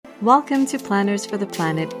Welcome to Planners for the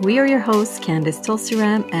Planet. We are your hosts, Candice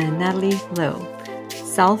Tulsiram and Natalie Lowe.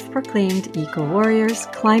 Self-proclaimed eco-warriors,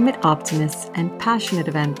 climate optimists, and passionate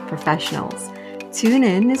event professionals. Tune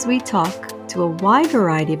in as we talk to a wide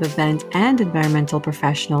variety of event and environmental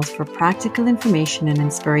professionals for practical information and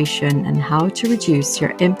inspiration on how to reduce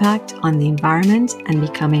your impact on the environment and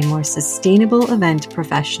become a more sustainable event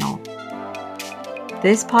professional.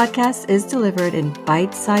 This podcast is delivered in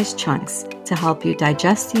bite-sized chunks to help you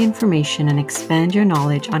digest the information and expand your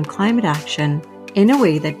knowledge on climate action in a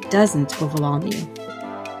way that doesn't overwhelm you.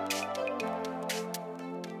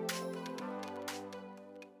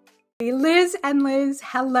 Liz and Liz,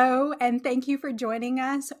 hello, and thank you for joining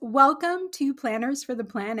us. Welcome to Planners for the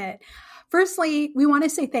Planet. Firstly, we want to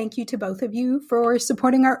say thank you to both of you for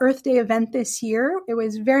supporting our Earth Day event this year. It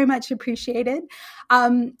was very much appreciated.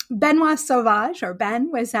 Benoit Sauvage, or Ben,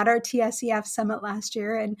 was at our TSEF summit last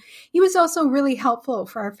year, and he was also really helpful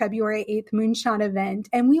for our February 8th Moonshot event.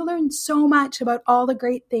 And we learned so much about all the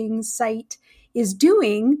great things SITE is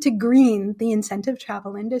doing to green the incentive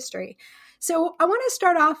travel industry. So I want to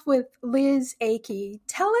start off with Liz Akey.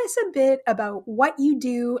 Tell us a bit about what you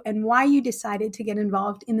do and why you decided to get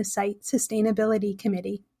involved in the SITE Sustainability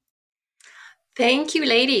Committee. Thank you,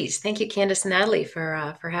 ladies. Thank you, Candice and Natalie,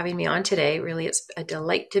 for having me on today. Really, it's a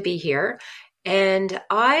delight to be here. And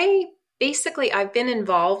I've been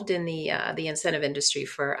involved in the incentive industry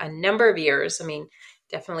for a number of years. I mean,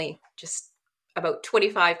 definitely just about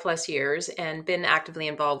 25 plus years, and been actively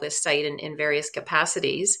involved with SITE in various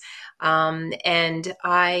capacities. And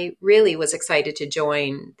I really was excited to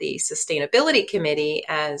join the Sustainability Committee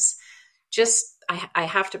as I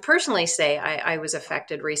have to personally say, I was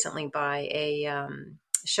affected recently by a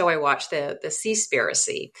show I watched, the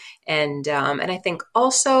Seaspiracy. And I think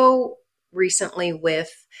also recently with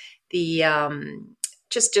the,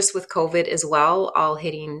 just with COVID as well, all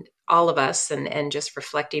hitting all of us, and just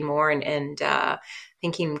reflecting more and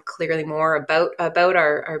thinking clearly more about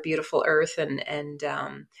our beautiful Earth and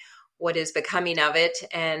what is becoming of it,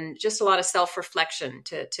 and just a lot of self-reflection,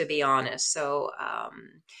 to be honest. So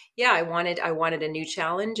I wanted a new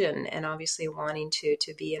challenge, and obviously wanting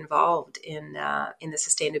to be involved in the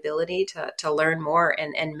sustainability, to learn more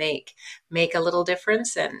and make a little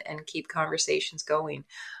difference and keep conversations going.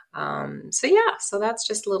 So that's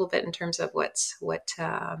just a little bit in terms of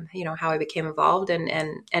how I became involved,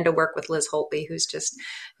 and to work with Liz Holtby, who's just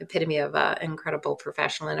epitome of an incredible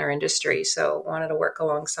professional in our industry. So wanted to work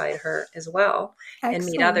alongside her as well. Excellent. And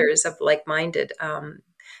meet others of like-minded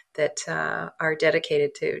that are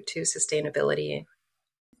dedicated to sustainability.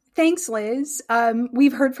 Thanks, Liz.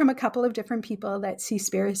 We've heard from a couple of different people that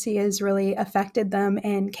Seaspiracy has really affected them,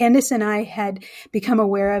 and Candice and I had become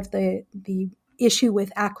aware of the issue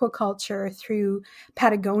with aquaculture through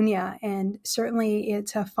Patagonia, and certainly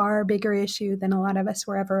it's a far bigger issue than a lot of us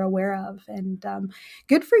were ever aware of. And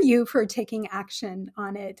good for you for taking action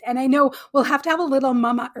on it. And I know we'll have to have a little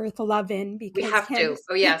Mama Earth love in, because we have to.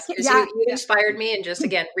 Oh yes, you inspired me, and just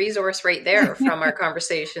again, resource right there from our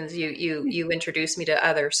conversations. You introduced me to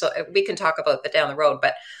others, so we can talk about that down the road.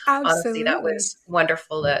 But honestly, that was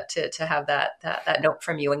wonderful to have that note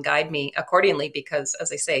from you and guide me accordingly, because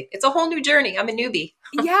as I say, it's a whole new journey. I'm a newbie.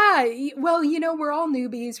 Yeah, well, we're all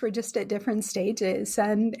newbies. We're just at different stages,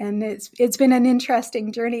 and it's been an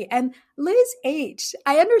interesting journey. And Liz H.,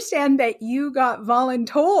 I understand that you got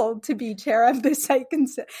voluntold to be chair of the SITE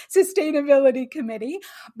Sustainability Committee,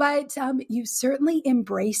 but you certainly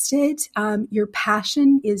embraced it. Your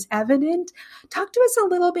passion is evident. Talk to us a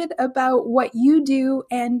little bit about what you do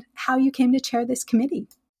and how you came to chair this committee.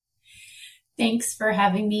 Thanks for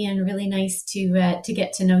having me, and really nice to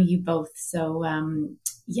get to know you both. So,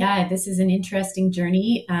 this is an interesting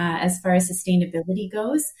journey as far as sustainability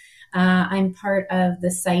goes. I'm part of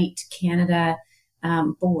the SITE Canada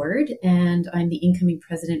board, and I'm the incoming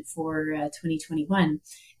president for 2021.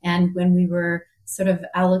 And when we were sort of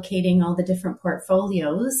allocating all the different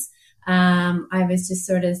portfolios, I was just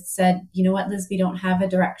sort of said, you know what, Liz, we don't have a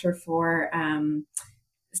director for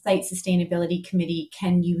SITE Sustainability Committee.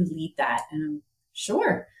 Can you lead that? And I'm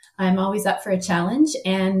sure. I'm always up for a challenge,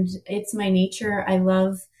 and it's my nature. I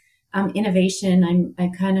love innovation. I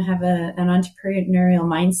kind of have an entrepreneurial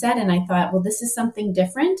mindset, and I thought, well, this is something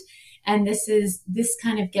different, and this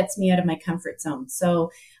kind of gets me out of my comfort zone. So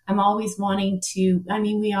I'm always wanting to,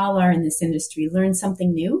 we all are in this industry, learn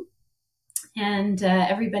something new, and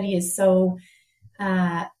everybody is so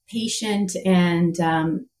patient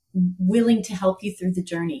and willing to help you through the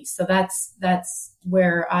journey. So that's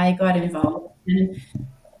where I got involved,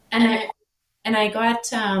 and I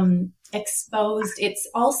got exposed. It's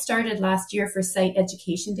all started last year for SITE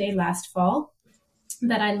Education Day last fall,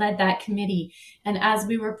 that I led that committee. And as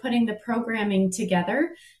we were putting the programming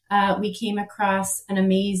together, we came across an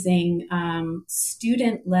amazing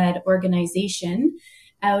student-led organization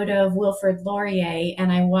out of Wilfrid Laurier,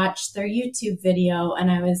 and I watched their YouTube video,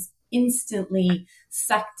 and I was instantly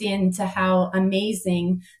sucked into how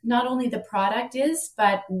amazing not only the product is,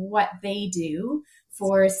 but what they do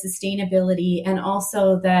for sustainability, and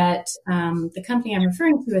also that the company I'm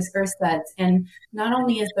referring to is Earthsuds. And not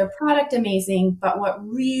only is their product amazing, but what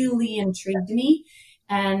really intrigued me,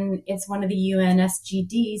 and it's one of the UN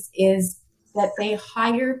SDGs, is that they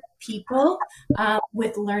hire people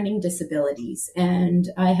with learning disabilities. And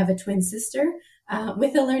I have a twin sister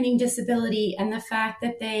with a learning disability, and the fact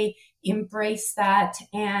that they embrace that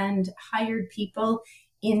and hired people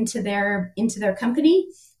into their company,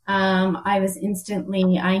 I was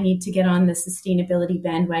instantly, I need to get on the sustainability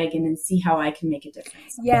bandwagon and see how I can make a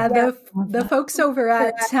difference. Yeah, the folks over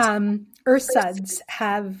at Earthsuds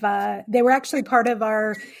have, they were actually part of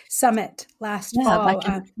our summit last fall. Back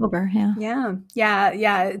in October,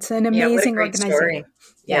 Yeah. It's an amazing organization. Story.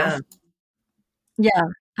 Yeah.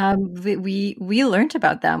 We learned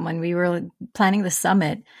about them when we were planning the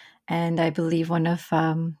summit, and I believe one of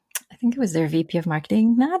I think it was their VP of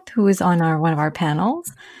marketing, Nat, who was on one of our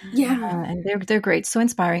panels. Yeah, and they're great, so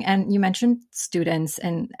inspiring. And you mentioned students,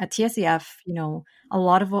 and at TSEF, a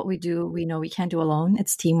lot of what we do, we know we can't do alone.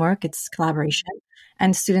 It's teamwork, it's collaboration.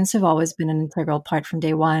 And students have always been an integral part from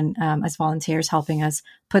day one, as volunteers, helping us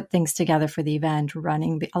put things together for the event,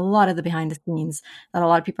 running a lot of the behind the scenes that a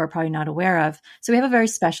lot of people are probably not aware of. So we have a very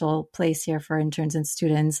special place here for interns and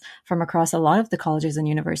students from across a lot of the colleges and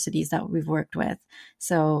universities that we've worked with.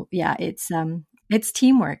 So yeah, it's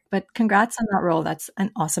teamwork, but congrats on that role. That's an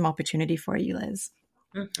awesome opportunity for you, Liz.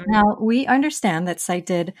 Mm-hmm. Now, we understand that Site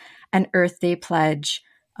did an Earth Day pledge,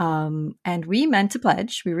 and we meant to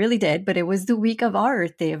pledge. We really did, but it was the week of our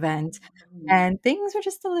Earth Day event, and things were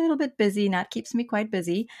just a little bit busy. Nat keeps me quite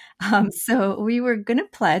busy. So we were going to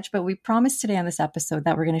pledge, but we promised today on this episode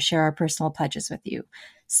that we're going to share our personal pledges with you.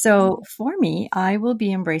 So for me, I will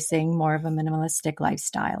be embracing more of a minimalistic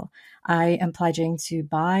lifestyle. I am pledging to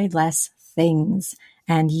buy less things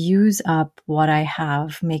and use up what I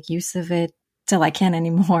have, make use of it till I can't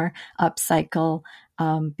anymore, upcycle,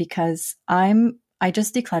 because I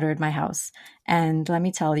just decluttered my house. And let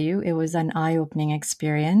me tell you, it was an eye-opening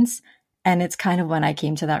experience. And it's kind of when I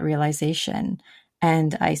came to that realization.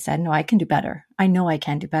 And I said, no, I can do better. I know I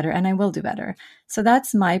can do better, and I will do better. So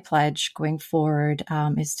that's my pledge going forward,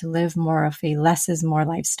 is to live more of a less is more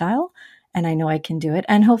lifestyle. And I know I can do it.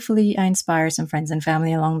 And hopefully I inspire some friends and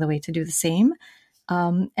family along the way to do the same.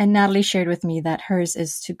 And Natalie shared with me that hers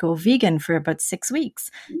is to go vegan for about 6 weeks.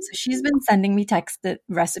 So she's been sending me texted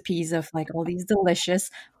recipes of like all these delicious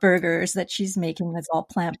burgers that she's making that's all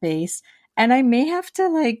plant-based. And I may have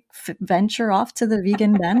to venture off to the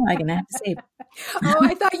vegan bandwagon, I have to say. Oh,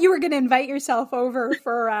 I thought you were going to invite yourself over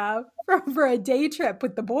for a day trip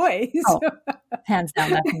with the boys. Oh, hands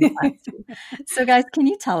down, that's fun too. So guys, can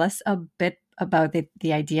you tell us a bit about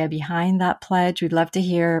the idea behind that pledge? We'd love to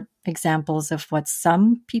hear examples of what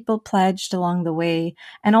some people pledged along the way,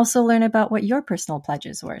 and also learn about what your personal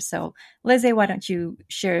pledges were. So Lizzie, why don't you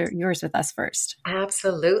share yours with us first?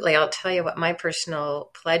 Absolutely. I'll tell you what my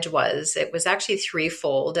personal pledge was. It was actually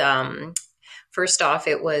threefold. First off,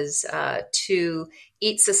 it was to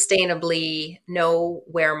eat sustainably, know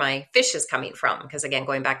where my fish is coming from. Because again,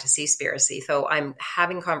 going back to Seaspiracy. So I'm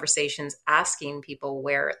having conversations asking people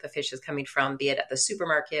where the fish is coming from, be it at the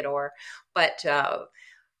supermarket but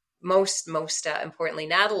most importantly,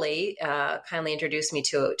 Natalie kindly introduced me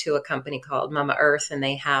to a company called Mama Earth, and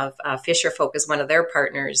they have Fisher Folk as one of their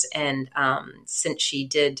partners. And since she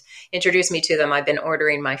did introduce me to them, I've been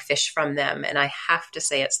ordering my fish from them. And I have to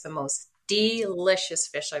say it's the most delicious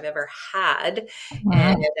fish I've ever had.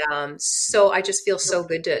 Wow. And so I just feel so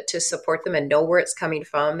good to support them and know where it's coming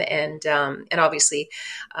from. And obviously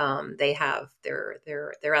they have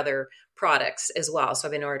their other products as well. So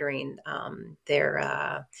I've been ordering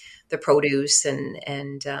their produce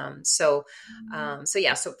so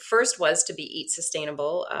first was to eat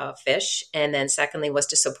sustainable fish, and then secondly was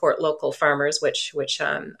to support local farmers, which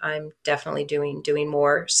I'm definitely doing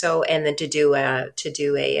more. So, and then to do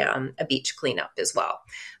a beach cleanup as well.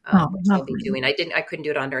 Which I'll be doing. I couldn't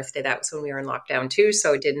do it on Earth Day. That was when we were in lockdown too,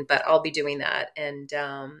 so I didn't. But I'll be doing that. And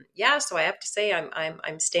so I have to say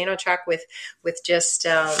I'm staying on track with just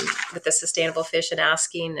with the sustainable fish, and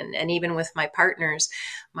asking, and even with my partners,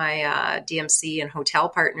 my DMC and hotel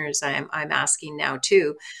partners, I'm asking now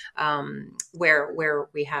too, where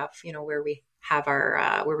we have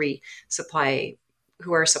our where we supply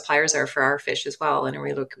who our suppliers are for our fish as well. And are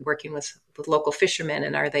we working with local fishermen,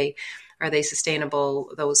 and are they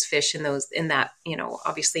sustainable, those fish in that,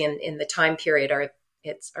 obviously in the time period, are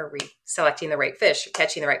we selecting the right fish,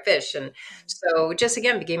 catching the right fish? And so just,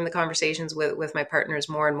 again, beginning the conversations with my partners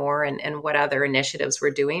more and more, and what other initiatives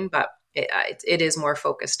we're doing. But it is more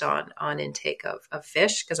focused on intake of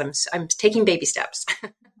fish, because I'm taking baby steps.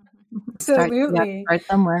 Absolutely. Start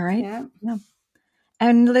somewhere, right? Yeah.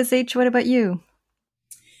 And Liz H., what about you?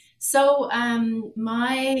 So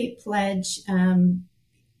my pledge,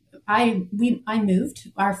 I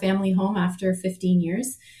moved our family home after 15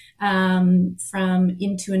 years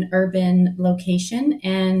into an urban location.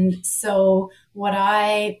 And so what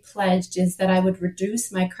I pledged is that I would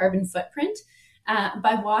reduce my carbon footprint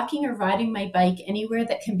by walking or riding my bike anywhere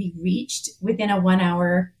that can be reached within a 1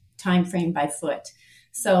 hour time frame by foot.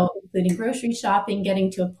 So including grocery shopping,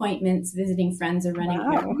 getting to appointments, visiting friends, or running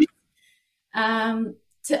errands.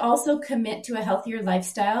 To also commit to a healthier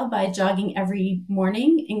lifestyle by jogging every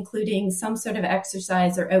morning, including some sort of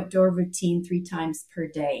exercise or outdoor routine 3 times per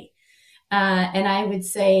day. And I would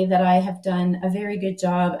say that I have done a very good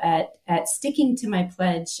job at sticking to my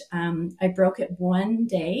pledge. I broke it one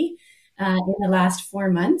day in the last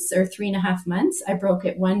 4 months, or 3.5 months. I broke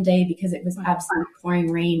it one day because it was absolutely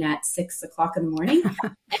pouring rain at 6 o'clock in the morning.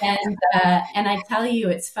 And I tell you,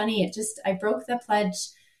 it's funny. I broke the pledge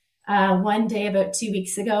one day about 2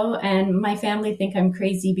 weeks ago, and my family think I'm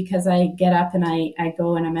crazy because I get up and I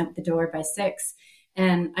go and I'm out the door by 6.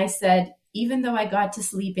 And I said, even though I got to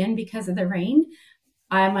sleep in because of the rain,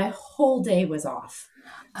 my whole day was off.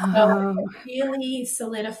 So it really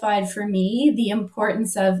solidified for me the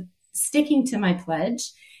importance of sticking to my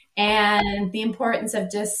pledge, and the importance of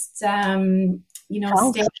just, staying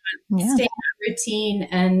on routine.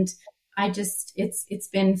 And it's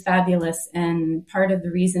been fabulous. And part of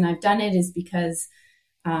the reason I've done it is because,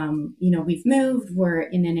 we've moved, we're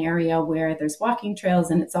in an area where there's walking trails,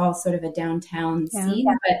 and it's all sort of a downtown scene,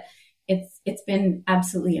 but it's been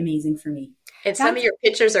absolutely amazing for me. And some of your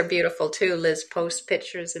pictures are beautiful too. Liz posts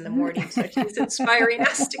pictures in the morning, so she's inspiring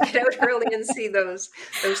us to get out early and see those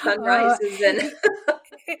sunrises.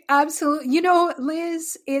 Absolutely.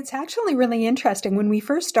 Liz, it's actually really interesting. When we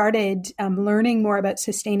first started learning more about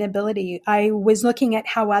sustainability, I was looking at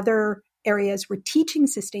how other areas were teaching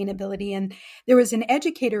sustainability. And there was an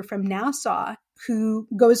educator from Nassau who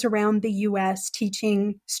goes around the US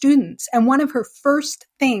teaching students. And one of her first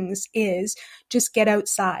things is just get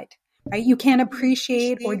outside, right? You can't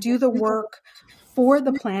appreciate or do the work for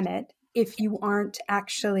the planet if you aren't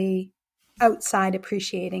actually outside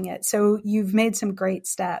appreciating it. So you've made some great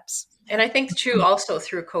steps. And I think also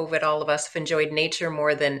through COVID, all of us have enjoyed nature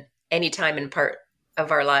more than any time in part of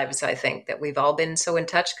our lives. I think that we've all been so in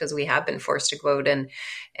touch because we have been forced to go out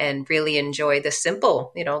and really enjoy the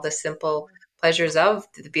simple pleasures of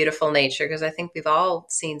the beautiful nature. Because I think we've all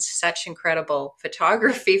seen such incredible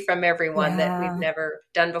photography from everyone that we've never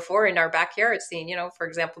done before in our backyard. Seeing, for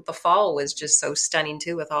example, the fall was just so stunning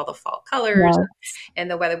too, with all the fall colors and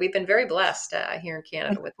the weather. We've been very blessed here in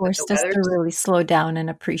Canada with the weather. Forced us to really slow down and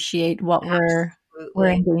appreciate what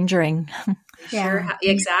we're endangering.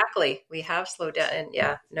 Exactly. We have slowed down, and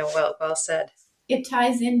well said. It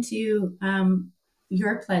ties into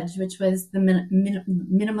your pledge, which was the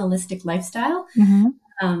minimalistic lifestyle.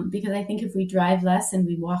 Mm-hmm. Because I think if we drive less and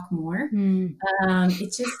we walk more,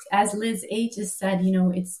 it's just, as Liz A just said,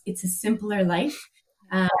 it's a simpler life.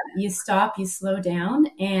 You stop, you slow down,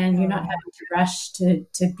 and you're not having to rush to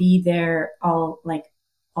be there all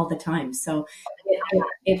the time. So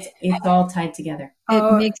it's all tied together.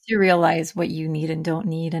 It makes you realize what you need and don't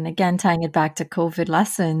need. And again, tying it back to COVID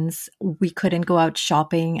lessons, we couldn't go out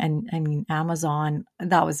shopping. And I mean, Amazon,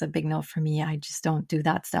 that was a big no for me. I just don't do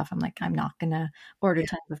that stuff. I'm like, I'm not going to order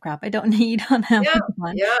tons of crap I don't need on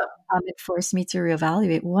Amazon. It forced me to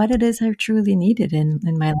reevaluate what it is I truly needed in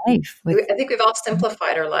my life. I think we've all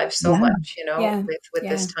simplified our lives so much, with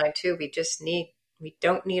this time too. We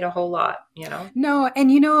don't need a whole lot, No.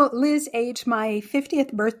 And, Liz H., my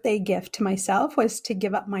 50th birthday gift to myself was to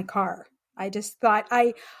give up my car. I just thought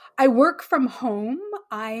I work from home.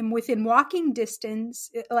 I'm within walking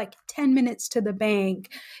distance, like 10 minutes to the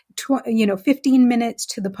bank, 15 minutes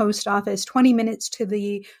to the post office, 20 minutes to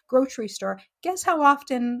the grocery store. Guess how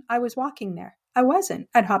often I was walking there? I wasn't.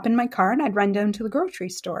 I'd hop in my car and I'd run down to the grocery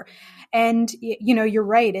store. And, you're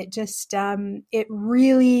right. It just,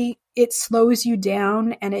 it slows you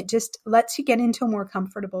down, and it just lets you get into a more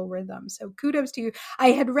comfortable rhythm. So kudos to you.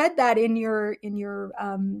 I had read that in your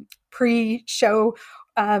pre-show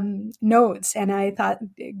notes, and I thought,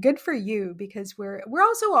 good for you, because we're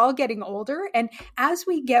also all getting older, and as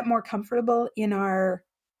we get more comfortable in our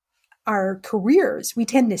careers, we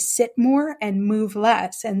tend to sit more and move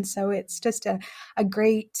less. And so it's just a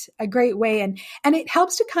great way. And it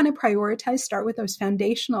helps to kind of prioritize, start with those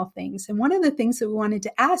foundational things. And one of the things that we wanted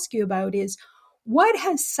to ask you about is, what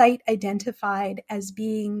has SITE identified as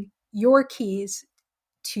being your keys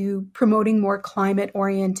to promoting more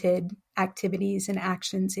climate-oriented activities and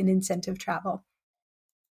actions in incentive travel?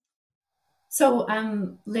 So,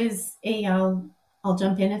 Liz, I'll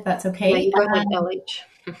jump in if that's okay. Yeah, you go ahead, LH.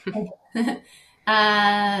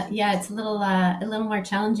 Yeah, it's a little more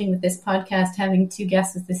challenging with this podcast having two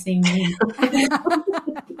guests with the same name. It'd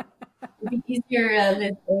be easier,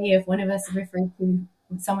 Liz A, if one of us referred to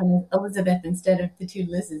someone as Elizabeth instead of the two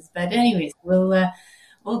Liz's. But anyways, we'll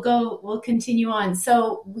continue on.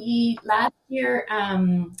 So we last year,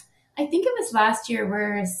 I think it was last year,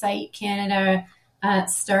 where SITE Canada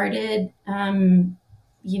started, taking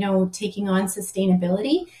on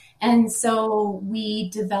sustainability. And so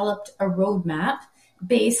we developed a roadmap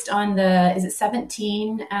based on is it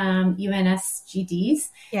 17 UNSGDs?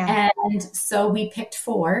 Yeah. And so we picked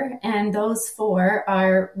 4, and those 4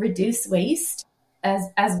 are reduce waste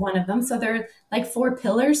as one of them. So they're like 4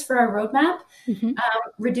 pillars for our roadmap. Mm-hmm.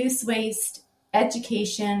 Reduce waste,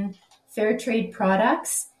 education, fair trade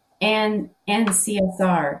products, and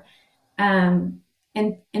CSR. And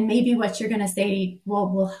maybe what you're going to say,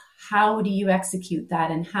 well, how do you execute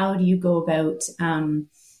that, and how do you go about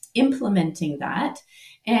implementing that?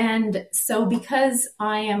 And so, because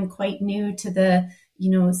I am quite new to the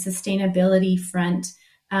sustainability front,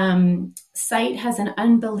 SITE has an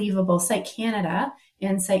unbelievable, SITE Canada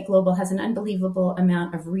and SITE Global has an unbelievable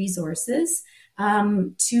amount of resources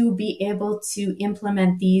to be able to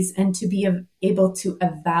implement these and to be able to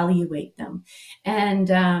evaluate them.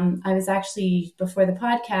 And I was actually, before the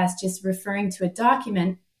podcast, just referring to a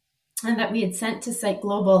document that we had sent to SITE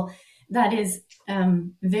Global that is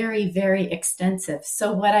very, very extensive.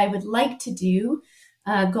 So what I would like to do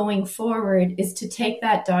going forward is to take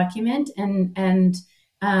that document and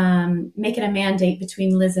make it a mandate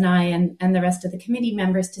between Liz and I and the rest of the committee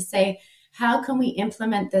members to say, how can we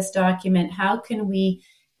implement this document? How can we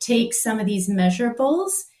take some of these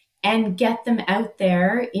measurables and get them out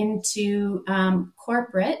there into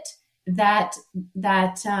corporate that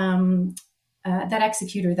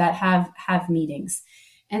execute or that have meetings?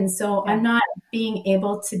 And so I'm not being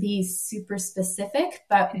able to be super specific,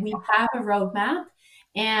 but we have a roadmap.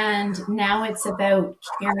 And now it's about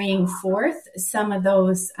carrying forth some of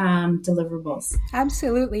those deliverables.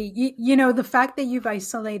 Absolutely. The fact that you've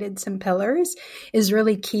isolated some pillars is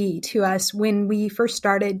really key to us. When we first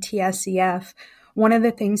started TSEF, one of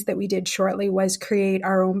the things that we did shortly was create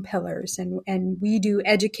our own pillars. And we do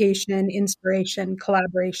education, inspiration,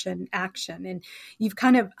 collaboration, action. And you've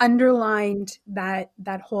kind of underlined that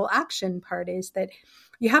whole action part is that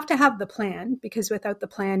you have to have the plan, because without the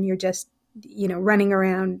plan, you're just running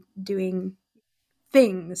around doing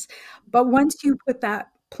things. But once you put that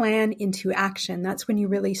plan into action, that's when you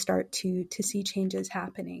really start to see changes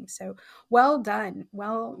happening. So well done.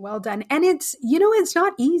 Well done. And it's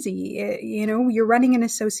not easy. You're running an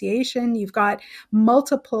association, you've got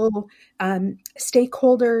multiple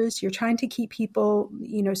stakeholders, you're trying to keep people,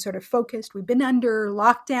 sort of focused. We've been under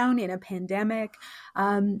lockdown in a pandemic.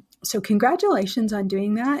 So congratulations on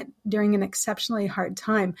doing that during an exceptionally hard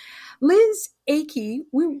time. Liz Akey,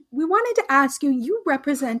 we wanted to ask you, you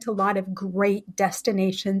represent a lot of great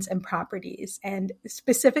destinations and properties. And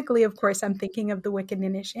specifically, of course, I'm thinking of the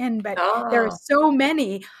Wickaninnish Inn, but there are so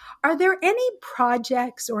many. Are there any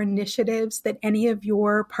projects or initiatives that any of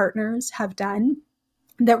your partners have done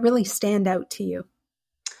that really stand out to you?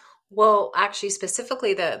 Well, actually,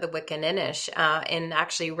 specifically the Wickaninnish and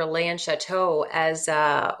actually Relais and Chateau as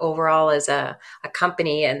overall as a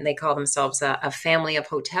company, and they call themselves a family of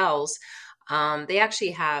hotels. They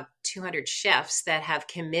actually have 200 chefs that have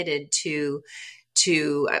committed to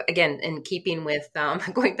again, in keeping with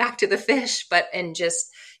going back to the fish, but and just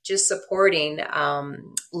supporting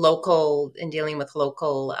local and dealing with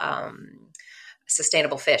local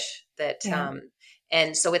sustainable fish that. Yeah.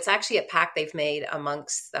 And so it's actually a pact they've made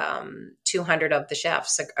amongst 200 of the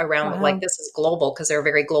chefs around. Wow. Like, this is global because they're a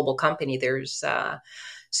very global company. There's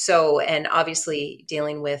So, and obviously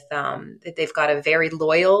dealing with, they've got a very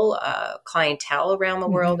loyal clientele around the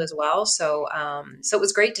world as well. So, so it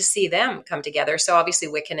was great to see them come together. So obviously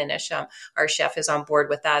Wiccan-Inish, our chef, is on board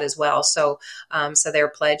with that as well. So, so they're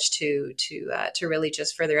pledged to really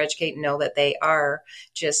just further educate and know that they are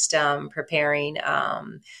just preparing,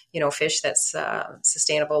 fish that's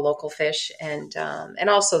sustainable, local fish, and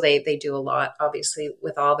also they do a lot, obviously,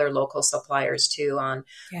 with all their local suppliers too,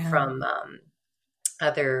 from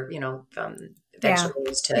other,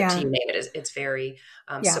 vegetables to you name it. It's very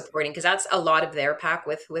supporting, because that's a lot of their pack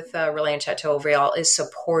with Relais and Chateaubriand is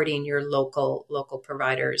supporting your local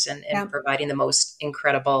providers and providing the most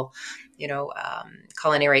incredible,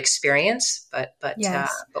 culinary experience, but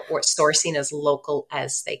sourcing as local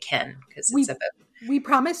as they can, because it's about. We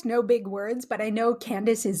promised no big words, but I know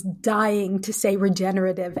Candace is dying to say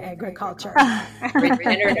regenerative agriculture.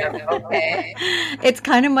 Regenerative, okay. It's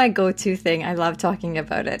kind of my go-to thing. I love talking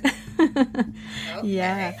about it.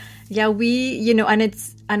 Okay. Yeah, we,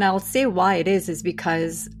 and I'll say why it is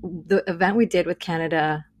because the event we did with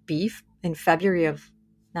Canada Beef in February of,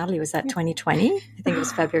 Natalie, was that 2020? I think it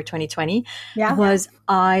was February 2020. Yeah. Was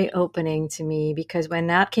eye-opening to me, because when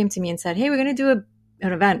Nat came to me and said, hey, we're going to do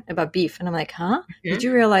an event about beef. And I'm like, huh? Mm-hmm. Did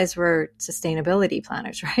you realize we're sustainability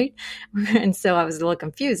planners, right? And so I was a little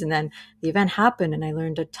confused. And then the event happened and I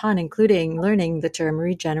learned a ton, including learning the term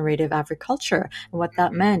regenerative agriculture and what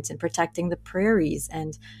that meant, and protecting the prairies,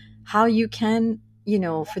 and how you can,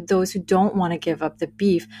 for those who don't want to give up the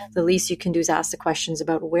beef, the least you can do is ask the questions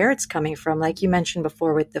about where it's coming from. Like you mentioned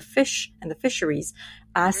before with the fish and the fisheries,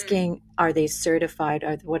 asking, are they certified?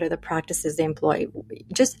 What are the practices they employ?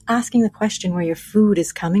 Just asking the question where your food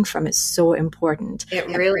is coming from is so important. It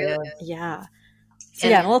really is. Yeah. So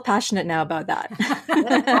I'm a little passionate now about that.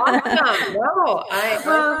 That's awesome.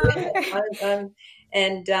 No,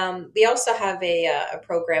 and we also have a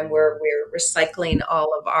program where we're recycling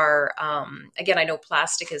all of our, again, I know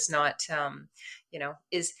plastic is not,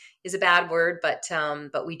 is a bad word,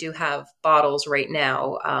 but we do have bottles right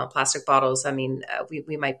now, plastic bottles. I mean,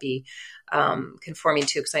 we might be conforming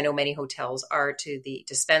to, because I know many hotels are, to the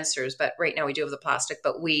dispensers, but right now we do have the plastic,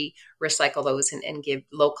 but we recycle those and give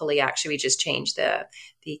locally. Actually, we just changed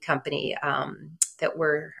the company that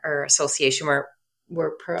our association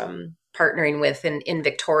we're partnering with in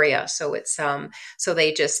Victoria. So it's so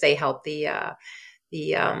they help the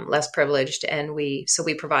less privileged, and we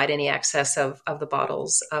provide any excess of the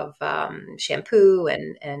bottles of shampoo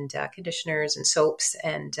and conditioners and soaps,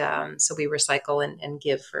 and so we recycle and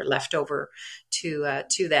give for leftover to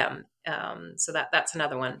them. So that's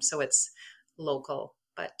another one. So it's local,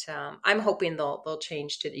 but I'm hoping they'll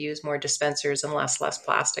change to use more dispensers and less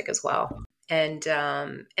plastic as well. And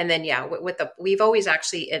then, we've always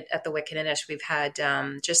actually at the Wiccan-Inish, we've had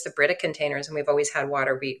just the Brita containers, and we've always had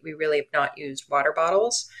water. We really have not used water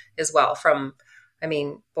bottles as well. I've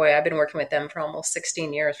been working with them for almost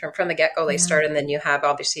 16 years. From the get-go, they started, and then you have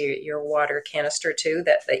obviously your water canister too,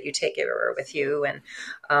 that you take everywhere with you. And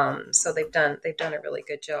so they've done a really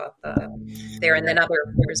good job there. And then other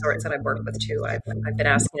resorts that I've worked with too, I've been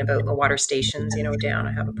asking about the water stations, down.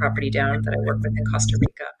 I have a property down that I work with in Costa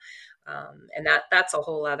Rica. And that's a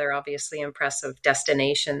whole other obviously impressive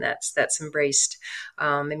destination that's embraced.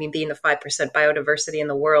 Being the 5% biodiversity in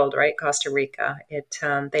the world, right? Costa Rica,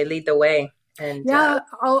 they lead the way. And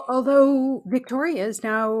although Victoria is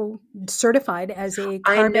now certified as a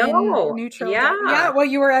carbon neutral. Yeah. Well,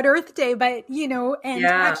 you were at Earth Day, but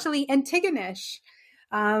actually Antigonish,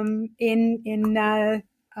 on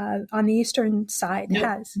the eastern side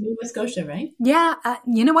has Nova Scotia, right? Yeah.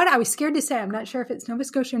 You know what? I was scared to say, I'm not sure if it's Nova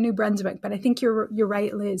Scotia or New Brunswick, but I think you're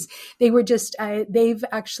right, Liz. They were just, they've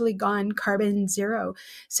actually gone carbon zero.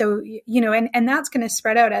 So, and that's going to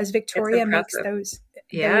spread out as Victoria makes those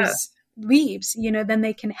leaves, then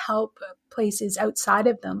they can help places outside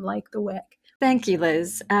of them like the Wick. Thank you,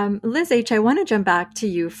 Liz. Liz H., I want to jump back to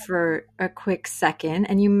you for a quick second.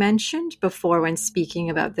 And you mentioned before, when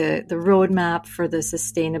speaking about the roadmap for the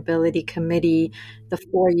Sustainability Committee, the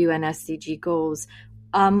 4 UN SDG goals,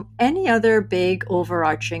 any other big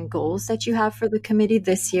overarching goals that you have for the committee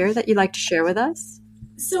this year that you'd like to share with us?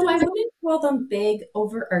 So I wouldn't call them big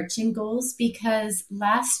overarching goals, because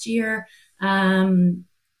last year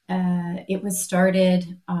it was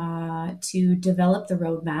started to develop the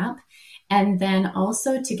roadmap, and then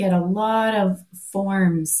also to get a lot of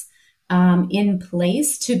forms in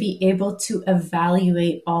place to be able to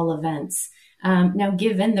evaluate all events. Now,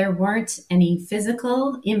 given there weren't any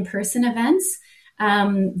physical in-person events,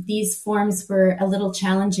 these forms were a little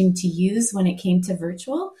challenging to use when it came to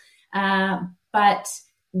virtual. But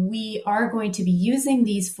we are going to be using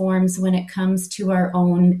these forms when it comes to our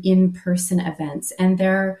own in-person events. And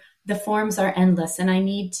the forms are endless, and I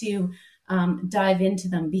need to dive into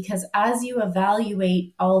them, because as you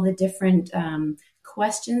evaluate all the different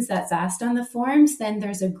questions that's asked on the forms, then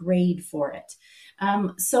there's a grade for it.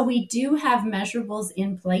 So we do have measurables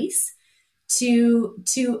in place to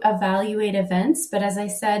evaluate events. But as I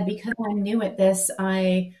said, because I'm new at this,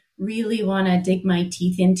 I really want to dig my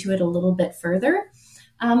teeth into it a little bit further.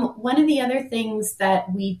 One of the other things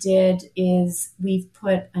that we did is we've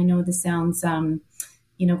put, I know this sounds,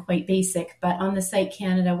 quite basic, but on the Site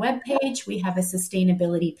Canada webpage, we have a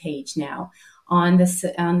sustainability page now on the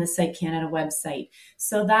Site Canada website.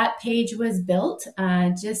 So that page was built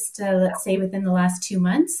let's say within the last 2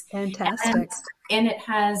 months. Fantastic. And it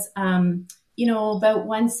has, about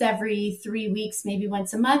once every 3 weeks, maybe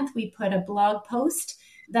once a month, we put a blog post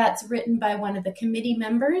that's written by one of the committee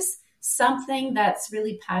members, something that's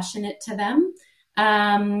really passionate to them.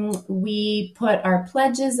 We put our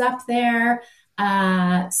pledges up there,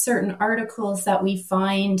 certain articles that we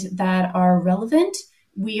find that are relevant.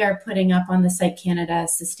 We are putting up on the Site Canada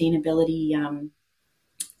sustainability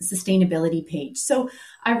page. So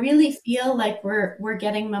I really feel like we're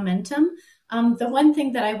getting momentum. The one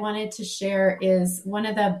thing that I wanted to share is one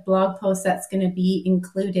of the blog posts that's going to be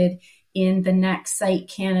included in the next Site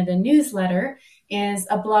Canada newsletter is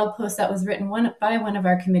a blog post that was written by one of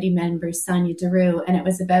our committee members, Sonia Daru, and it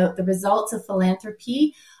was about the results of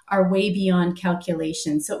philanthropy are way beyond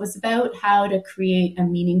calculation. So it was about how to create a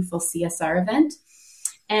meaningful CSR event.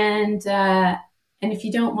 And if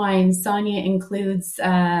you don't mind, Sonia,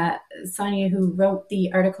 who wrote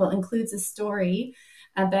the article, includes a story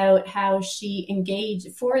about how she engaged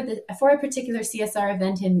for a particular CSR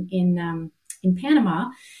event in Panama.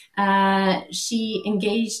 She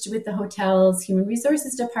engaged with the hotel's human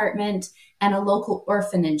resources department and a local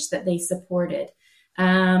orphanage that they supported.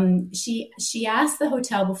 She asked the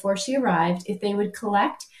hotel before she arrived if they would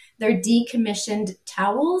collect their decommissioned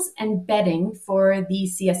towels and bedding for the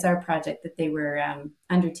CSR project that they were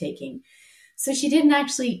undertaking. So she didn't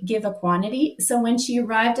actually give a quantity. So when she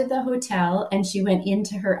arrived at the hotel and she went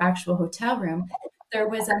into her actual hotel room, there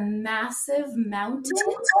was a massive mountain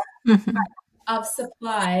of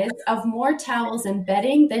supplies of more towels and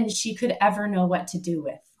bedding than she could ever know what to do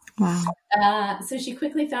with. Wow. So she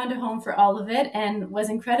quickly found a home for all of it and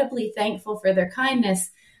was incredibly thankful for their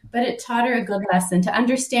kindness, but it taught her a good lesson to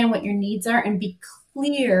understand what your needs are and be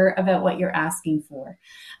clear about what you're asking for.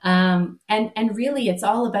 And really, it's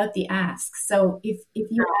all about the ask. So if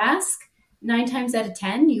you ask, 9 times out of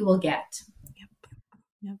 10, you will get.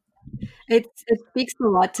 Yep. It speaks a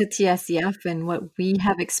lot to TSEF and what we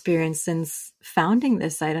have experienced since founding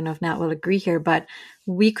this. I don't know if Nat will agree here, but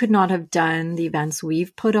we could not have done the events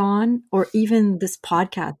we've put on or even this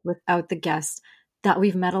podcast without the guests that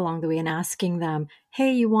we've met along the way and asking them,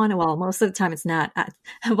 hey, you want to, well, most of the time it's Nat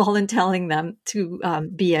volunteering them to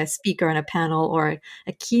be a speaker on a panel or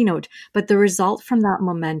a keynote, but the result from that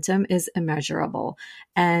momentum is immeasurable.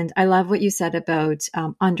 And I love what you said about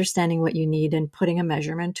understanding what you need and putting a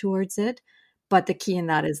measurement towards it. But the key in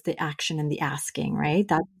that is the action and the asking, right?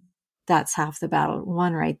 That's half the battle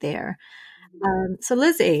won right there. So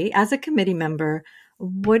Liz A., as a committee member,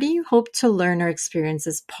 what do you hope to learn or experience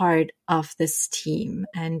as part of this team?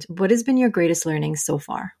 And what has been your greatest learning so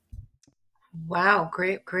far? Wow,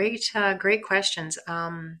 great questions.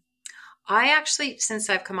 I actually, since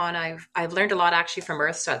I've come on, I've learned a lot actually from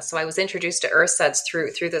EarthSuds. So I was introduced to EarthSuds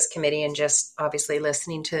through this committee, and just obviously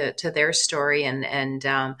listening to their story and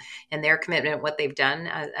their commitment, what they've done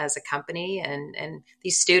as a company, and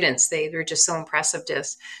these students, they're just so impressive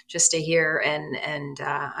just to hear and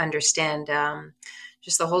understand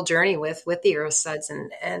just the whole journey with the EarthSuds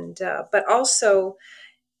but also.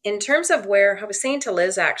 In terms of where I was saying to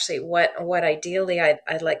Liz, actually, what ideally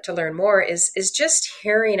I'd like to learn more is just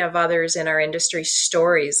hearing of others in our industry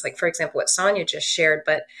stories, like, for example, what Sonia just shared,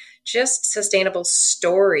 but just sustainable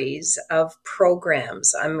stories of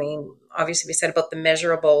programs. I mean, obviously we said about the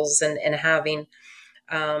measurables and having,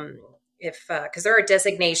 because there are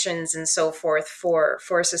designations and so forth for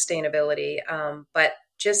sustainability, but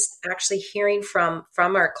just actually hearing from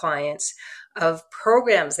our clients of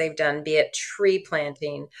programs they've done, be it tree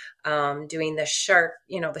planting, doing the shark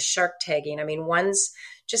tagging. I mean, one's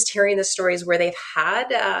just hearing the stories where they've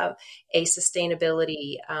had a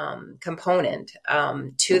sustainability component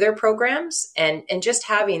to their programs, and just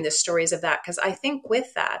having the stories of that. Because I think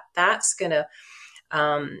with that's going to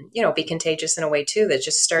be contagious in a way too, that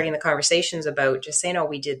just starting the conversations about just saying, oh,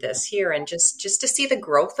 we did this here, and just to see the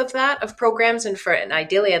growth of programs. And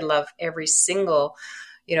ideally I'd love every single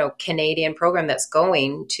Canadian program that's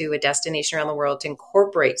going to a destination around the world to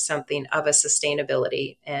incorporate something of a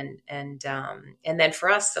sustainability, and then for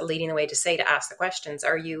us, leading the way to ask the questions: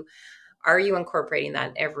 Are you incorporating that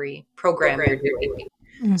in every program you're doing?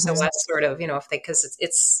 Mm-hmm. So that's sort of, because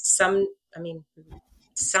it's some,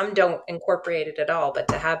 some don't incorporate it at all, but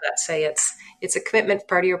to have that say it's a commitment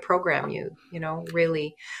part of your program,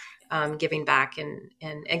 really giving back. And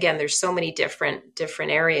again, there's so many different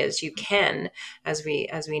areas you can, as we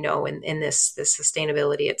know, in this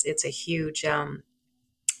sustainability, it's a huge,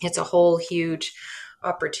 it's a whole huge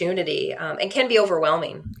opportunity, and can be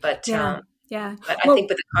overwhelming, but but I think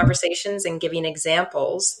with the conversations and giving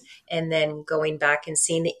examples, and then going back and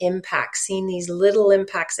seeing the impact, seeing these little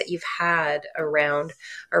impacts that you've had around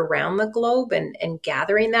the globe, and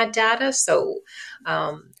gathering that data. So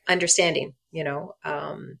understanding, be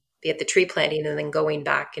it the tree planting, and then going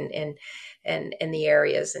back and the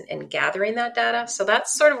areas, and gathering that data. So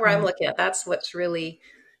that's sort of where I'm looking at. That's what's really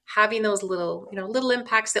having those little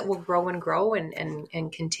impacts that will grow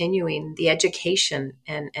and continuing the education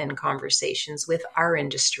and conversations with our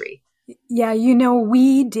industry. Yeah,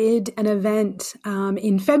 we did an event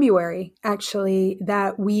in February, actually,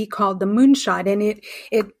 that we called the Moonshot.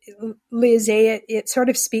 And Liz, it sort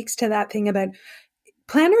of speaks to that thing about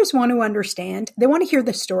planners want to understand. They want to hear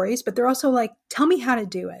the stories, but they're also like, tell me how to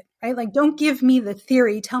do it, right? Like, don't give me the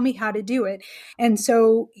theory, tell me how to do it. And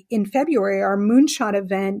so in February, our Moonshot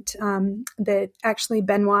event that actually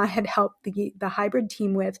Benoit had helped the hybrid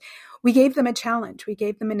team with, we gave them a challenge. We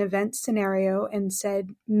gave them an event scenario and said,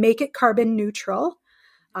 make it carbon neutral,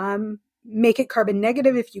 make it carbon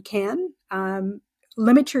negative if you can,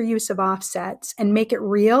 limit your use of offsets, and make it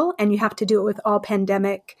real. And you have to do it with all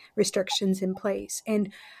pandemic restrictions in place.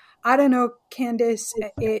 And I don't know, Candace,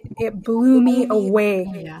 it blew me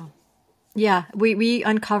away. Yeah. We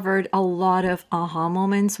uncovered a lot of aha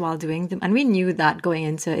moments while doing them. And we knew that going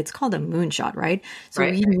into, it's called a moonshot, right? So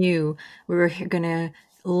we knew we were going to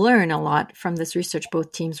learn a lot from this research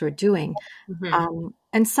both teams were doing. Mm-hmm.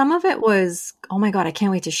 And some of it was, oh my God, I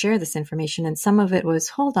can't wait to share this information. And some of it was,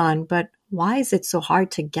 hold on, but why is it so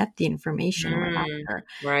hard to get the information after?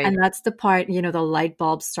 Right. And that's the part, the light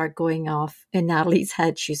bulbs start going off in Natalie's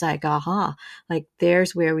head. She's like, aha, like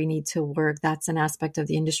there's where we need to work. That's an aspect of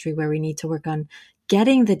the industry where we need to work on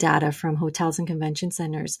getting the data from hotels and convention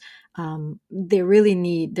centers.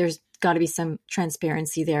 There's got to be some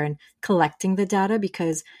transparency there in collecting the data,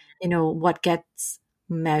 because, what gets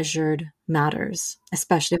measured matters,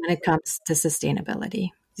 especially when it comes to sustainability.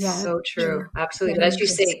 Yeah, so true. Absolutely. But as you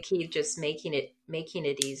say, Keith, just making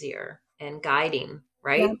it easier and guiding,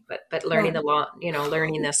 right? Yeah. But learning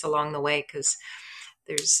learning this along the way, because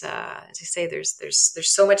there's, as you say, there's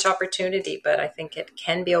so much opportunity, but I think it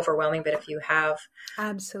can be overwhelming. But if you have.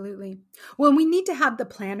 Absolutely. Well, we need to have the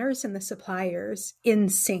planners and the suppliers in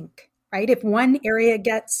sync. Right? If one area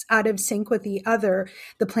gets out of sync with the other,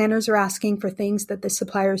 the planners are asking for things that the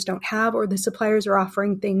suppliers don't have, or the suppliers are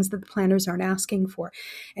offering things that the planners aren't asking for.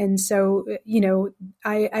 And so,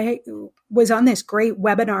 I was on this great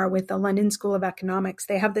webinar with the London School of Economics.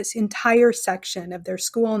 They have this entire section of their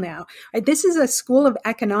school now. Right? This is a school of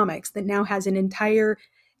economics that now has an entire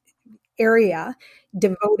area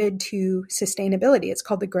devoted to sustainability. It's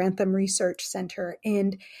called the Grantham Research Center.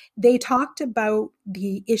 And they talked about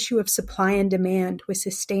the issue of supply and demand with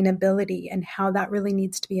sustainability and how that really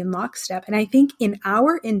needs to be in lockstep. And I think in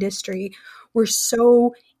our industry, we're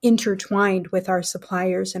so intertwined with our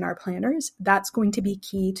suppliers and our planners. That's going to be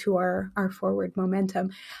key to our forward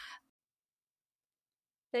momentum.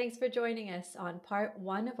 Thanks for joining us on part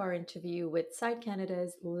 1 of our interview with Site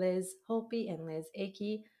Canada's Liz Holtby and Liz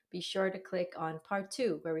Akey. Be sure to click on part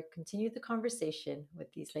 2, where we continue the conversation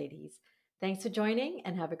with these ladies. Thanks for joining,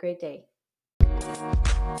 and have a great day.